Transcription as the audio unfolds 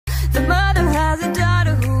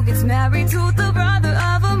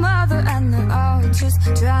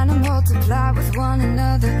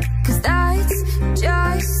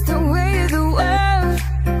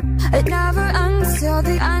never until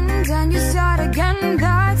the end, and you start again.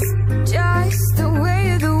 That's just the way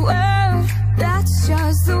of the world. That's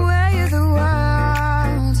just the way of the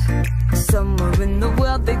world. Somewhere in the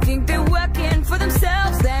world they think they're working for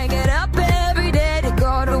themselves. They get up every day to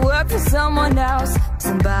go to work for someone else.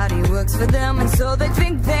 Somebody works for them, and so they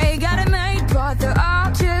think they got it made, but they're all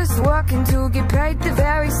just working to get paid the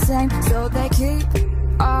very same. So they keep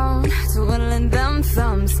on twiddling them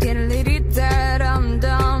thumbs,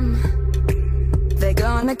 skiddly-dee-da-dum-dum. They're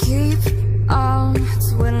gonna keep